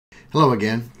Hello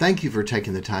again. Thank you for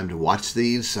taking the time to watch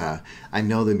these. I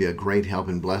know they'll be a great help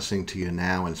and blessing to you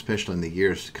now, and especially in the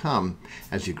years to come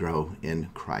as you grow in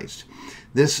Christ.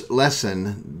 This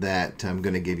lesson that I'm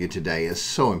going to give you today is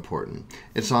so important.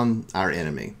 It's on our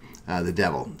enemy, the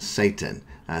devil, Satan,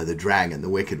 the dragon, the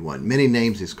wicked one. Many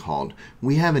names he's called.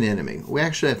 We have an enemy. We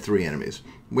actually have three enemies.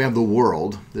 We have the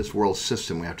world, this world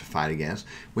system we have to fight against.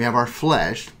 We have our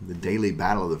flesh, the daily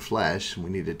battle of the flesh. We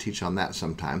need to teach on that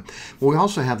sometime. But we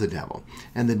also have the devil,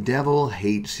 and the devil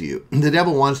hates you. The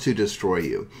devil wants to destroy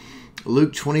you.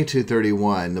 Luke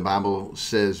 22:31, the Bible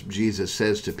says, Jesus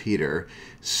says to Peter,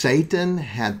 Satan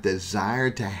hath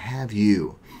desired to have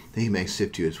you, that he may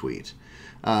sift you as wheat.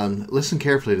 Listen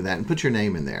carefully to that and put your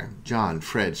name in there. John,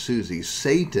 Fred, Susie.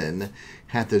 Satan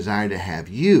hath desired to have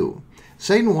you.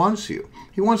 Satan wants you.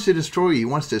 He wants to destroy you. He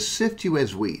wants to sift you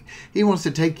as wheat. He wants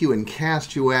to take you and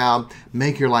cast you out,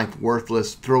 make your life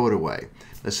worthless, throw it away.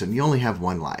 Listen, you only have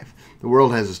one life. The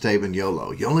world has a statement,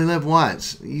 YOLO. You only live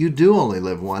once. You do only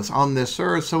live once on this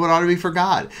earth, so it ought to be for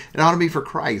God. It ought to be for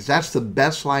Christ. That's the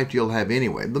best life you'll have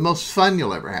anyway. The most fun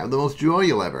you'll ever have. The most joy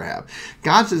you'll ever have.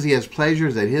 God says he has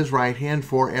pleasures at his right hand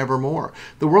forevermore.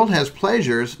 The world has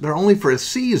pleasures. They're only for a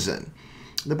season.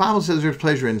 The Bible says there's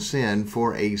pleasure in sin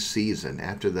for a season.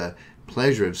 After the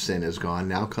pleasure of sin is gone,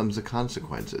 now comes the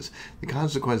consequences. The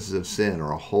consequences of sin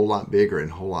are a whole lot bigger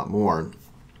and a whole lot more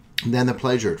than the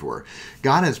pleasures were.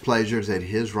 God has pleasures at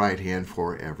his right hand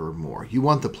forevermore. You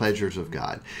want the pleasures of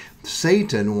God.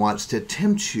 Satan wants to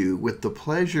tempt you with the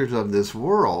pleasures of this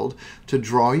world to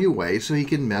draw you away so he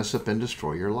can mess up and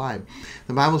destroy your life.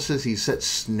 The Bible says he sets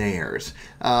snares.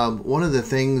 One of the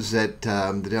things that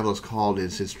the devil is called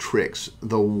is his tricks,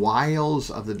 the wiles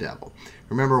of the devil.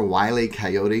 Remember Wile E.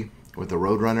 Coyote with the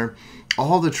Roadrunner?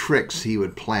 All the tricks he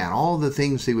would plan, all the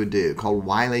things he would do, called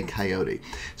Wile E. Coyote.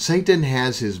 Satan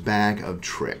has his bag of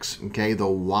tricks, okay? The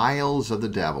wiles of the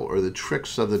devil, or the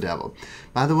tricks of the devil.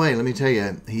 By the way, let me tell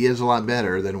you, he is a lot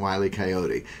better than Wile E.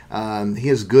 Coyote. He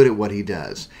is good at what he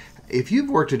does. If you've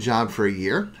worked a job for a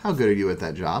year, how good are you at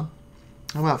that job?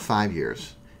 How about 5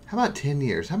 years? How about 10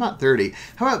 years? How about 30?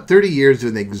 How about 30 years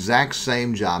doing the exact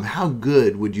same job? How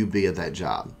good would you be at that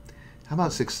job? How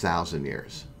about 6,000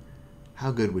 years? How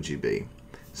good would you be?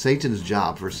 Satan's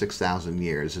job for 6,000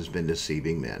 years has been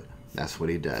deceiving men. That's what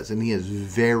he does. And he is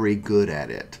very good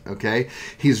at it. Okay?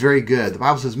 He's very good. The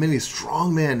Bible says many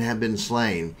strong men have been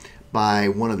slain by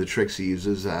one of the tricks he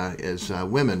uses as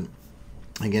women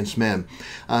against men.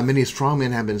 Many strong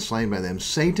men have been slain by them.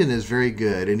 Satan is very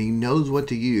good, and he knows what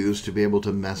to use to be able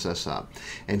to mess us up.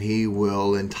 And he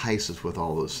will entice us with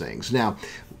all those things. Now,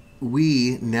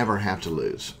 we never have to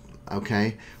lose.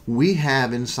 Okay? We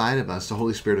have inside of us the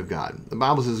Holy Spirit of God. The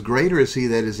Bible says, greater is he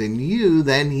that is in you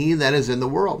than he that is in the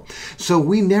world. So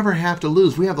we never have to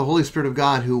lose. We have the Holy Spirit of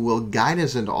God who will guide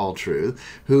us into all truth,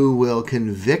 who will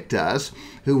convict us,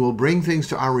 who will bring things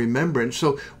to our remembrance.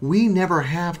 So we never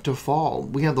have to fall.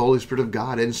 We have the Holy Spirit of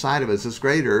God inside of us. It's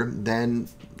greater than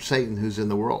Satan who's in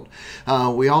the world.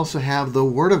 We also have the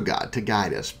Word of God to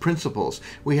guide us, principles.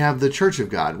 We have the Church of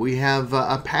God. We have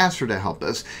a pastor to help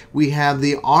us. We have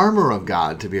the armor of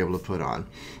God to be able to put on.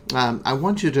 I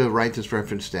want you to write this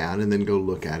reference down and then go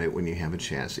look at it when you have a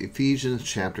chance. Ephesians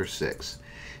chapter 6.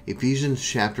 Ephesians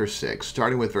chapter 6,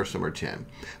 starting with verse number 10.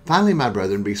 Finally, my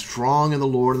brethren, be strong in the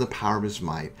Lord and the power of his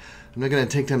might. I'm not going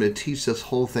to take time to teach this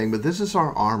whole thing, but this is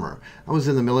our armor. I was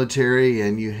in the military,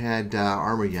 and you had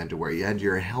armor you had to wear. You had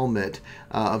your helmet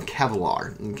of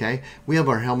Kevlar, okay? We have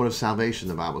our helmet of salvation,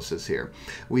 the Bible says here.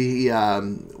 We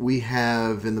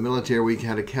have, in the military, we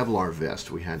had a Kevlar vest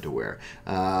we had to wear.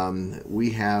 We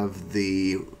have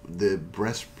the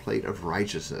breastplate of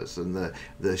righteousness and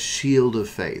the shield of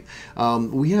faith.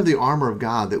 We have the armor of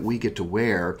God that we get to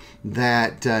wear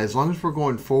that as long as we're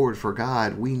going forward for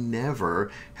God, we never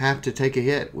have to take a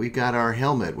hit. We've got our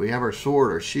helmet, we have our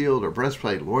sword, our shield, our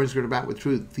breastplate, loins girded about with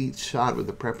truth, feet shod with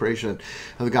the preparation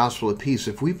of the gospel of peace.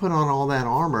 If we put on all that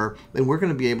armor, then we're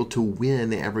going to be able to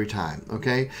win every time,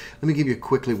 okay? Let me give you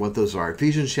quickly what those are.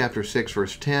 Ephesians chapter 6,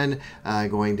 verse 10,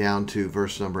 going down to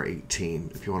verse number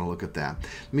 18, if you want to look at that.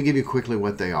 Let me give you quickly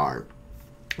what they are.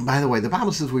 By the way, the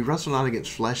Bible says we wrestle not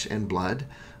against flesh and blood.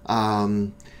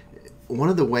 One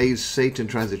of the ways Satan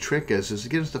tries to trick us is to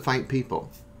get us to fight people.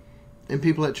 And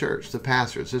people at church, the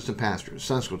pastor, assistant pastor,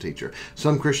 Sunday school teacher,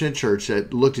 some Christian at church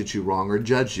that looked at you wrong or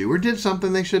judged you or did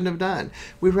something they shouldn't have done.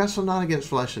 We wrestle not against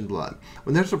flesh and blood.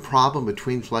 When there's a problem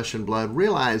between flesh and blood,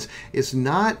 realize it's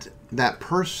not that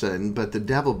person, but the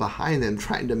devil behind them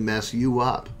trying to mess you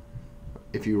up.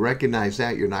 If you recognize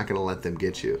that, you're not going to let them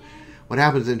get you. What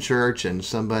happens in church and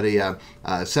somebody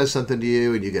says something to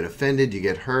you and you get offended, you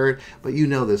get hurt, but you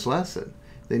know this lesson.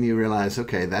 then you realize,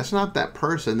 okay, that's not that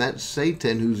person. That's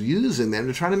Satan who's using them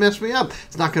to try to mess me up.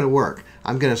 It's not going to work.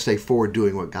 I'm going to stay forward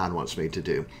doing what God wants me to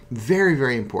do. Very,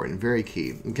 very important, very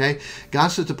key. Okay? God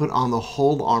says to put on the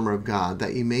whole armor of God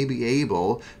that you may be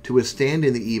able to withstand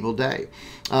in the evil day.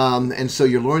 And so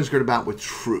your loins girded about with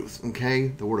truth. Okay?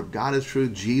 The Word of God is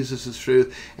truth. Jesus is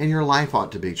truth. And your life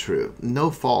ought to be true.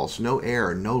 No false, no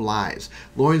error, no lies.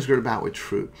 Loins girded about with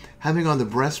truth. Having on the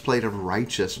breastplate of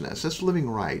righteousness. That's living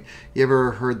right. You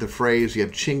ever heard the phrase, you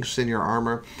have chinks in your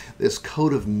armor? This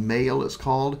coat of mail, it's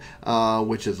called,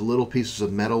 which is little pieces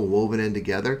of metal woven in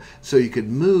together. So you could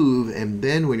move and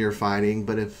bend when you're fighting,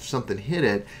 but if something hit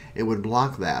it, it would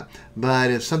block that. But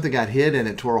if something got hit and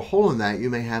it tore a hole in that, you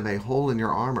may have a hole in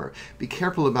your armor. Be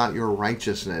careful about your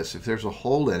righteousness. If there's a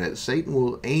hole in it, Satan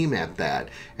will aim at that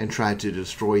and try to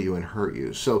destroy you and hurt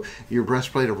you. So your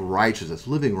breastplate of righteousness,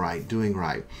 living right, doing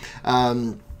right.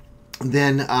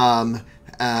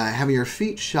 Having your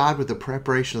feet shod with the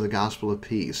preparation of the gospel of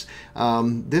peace.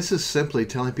 This is simply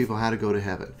telling people how to go to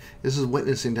heaven. This is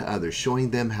witnessing to others, showing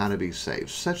them how to be saved.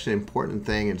 Such an important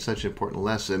thing and such an important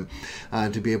lesson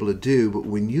to be able to do. But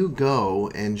when you go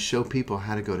and show people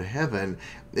how to go to heaven,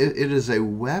 it is a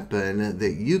weapon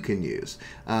that you can use.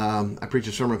 I preach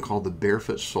a sermon called The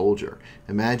Barefoot Soldier.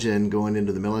 Imagine going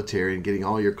into the military and getting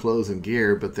all your clothes and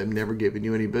gear, but them never giving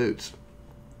you any boots.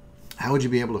 How would you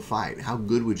be able to fight? How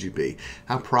good would you be?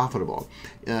 How profitable?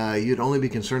 You'd only be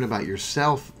concerned about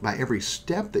yourself by every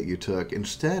step that you took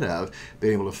instead of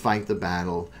being able to fight the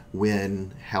battle,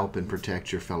 win, help, and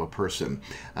protect your fellow person.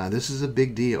 This is a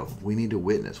big deal. We need to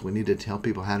witness. We need to tell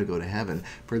people how to go to heaven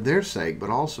for their sake, but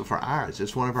also for ours.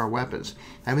 It's one of our weapons.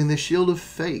 Having the shield of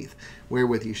faith,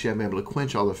 wherewith you shall be able to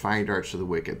quench all the fiery darts of the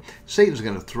wicked. Satan's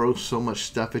going to throw so much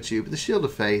stuff at you, but the shield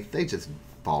of faith, they just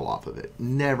fall off of it.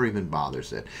 Never even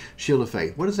bothers it. Shield of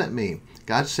faith. What does that mean?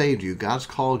 God saved you. God's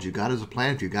called you. God has a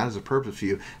plan for you. God has a purpose for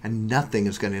you. And nothing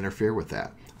is going to interfere with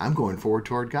that. I'm going forward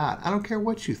toward God. I don't care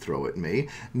what you throw at me.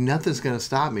 Nothing's going to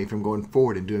stop me from going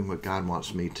forward and doing what God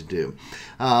wants me to do.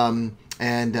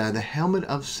 The helmet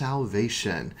of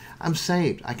salvation. I'm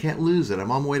saved. I can't lose it. I'm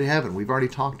on my way to heaven. We've already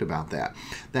talked about that.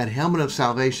 That helmet of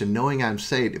salvation, knowing I'm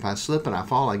saved. If I slip and I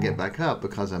fall, I get back up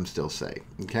because I'm still saved.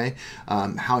 Okay?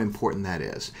 How important that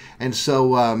is. And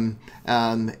so,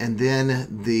 and then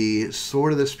the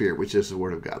sword of the Spirit, which is the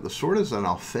Word of God. The sword is an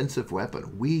offensive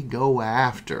weapon. We go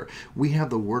after. We have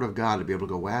the Word of God to be able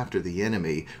to go after the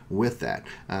enemy with that.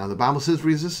 The Bible says,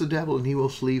 resist the devil and he will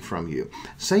flee from you.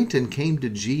 Satan came to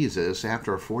Jesus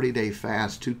after a 40-day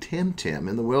fast to tempt him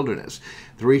in the wilderness.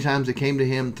 3 times it came to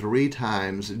him, 3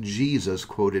 times Jesus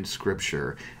quoted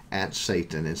Scripture at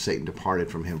Satan, and Satan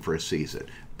departed from him for a season.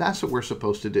 That's what we're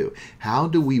supposed to do. How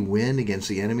do we win against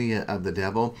the enemy of the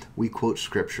devil? We quote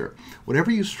Scripture. Whatever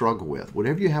you struggle with,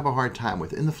 whatever you have a hard time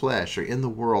with in the flesh or in the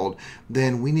world,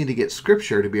 then we need to get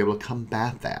Scripture to be able to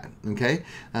combat that. Okay?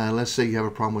 Let's say you have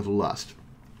a problem with lust.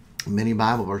 Many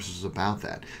Bible verses about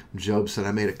that. Job said,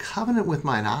 I made a covenant with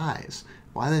mine eyes.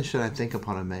 Why then should I think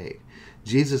upon a maid?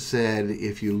 Jesus said,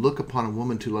 if you look upon a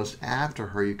woman to lust after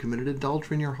her, you committed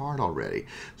adultery in your heart already.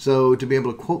 So to be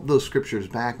able to quote those scriptures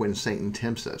back when Satan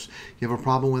tempts us. You have a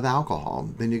problem with alcohol,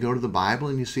 then you go to the Bible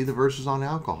and you see the verses on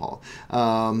alcohol.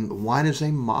 Wine is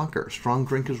a mocker. Strong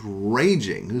drink is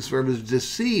raging. Whosoever is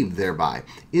deceived thereby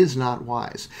is not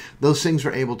wise. Those things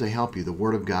are able to help you, the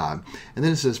Word of God. And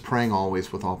then it says, praying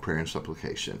always with all prayer and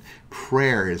supplication.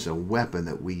 Prayer is a weapon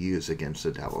that we use against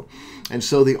the devil. And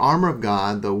so the armor of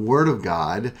God, the Word of God,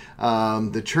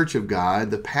 the church of God,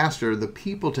 the pastor, the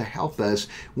people to help us,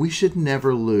 we should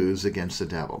never lose against the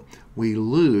devil. We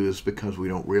lose because we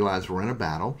don't realize we're in a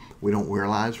battle. We don't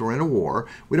realize we're in a war.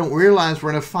 We don't realize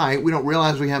we're in a fight. We don't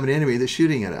realize we have an enemy that's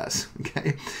shooting at us.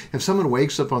 Okay? If someone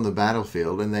wakes up on the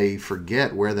battlefield and they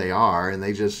forget where they are and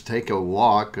they just take a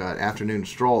walk, afternoon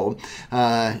stroll,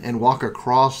 and walk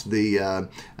across the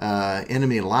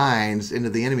enemy lines into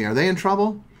the enemy, are they in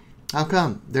trouble? How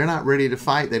come? They're not ready to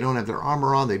fight. They don't have their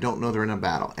armor on. They don't know they're in a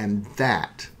battle. And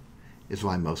that is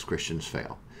why most Christians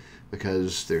fail.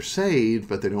 Because they're saved,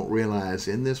 but they don't realize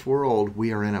in this world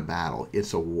we are in a battle.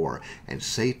 It's a war. And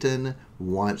Satan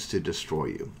wants to destroy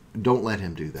you. Don't let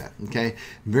him do that. Okay?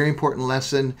 Very important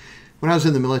lesson. When I was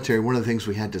in the military, one of the things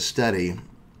we had to study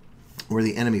were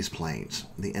the enemy's planes,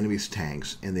 the enemy's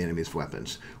tanks, and the enemy's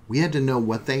weapons. We had to know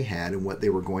what they had and what they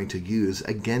were going to use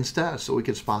against us so we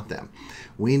could spot them.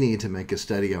 We need to make a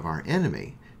study of our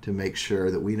enemy to make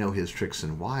sure that we know his tricks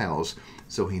and wiles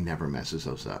so he never messes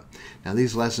us up. Now,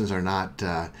 these lessons are not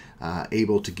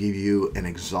able to give you an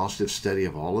exhaustive study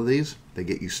of all of these. They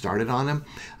get you started on them.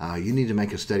 You need to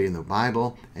make a study in the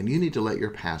Bible, and you need to let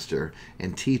your pastor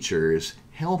and teachers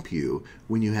help you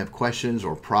when you have questions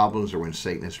or problems or when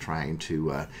Satan is trying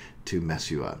to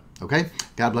mess you up. Okay?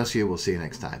 God bless you. We'll see you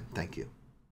next time. Thank you.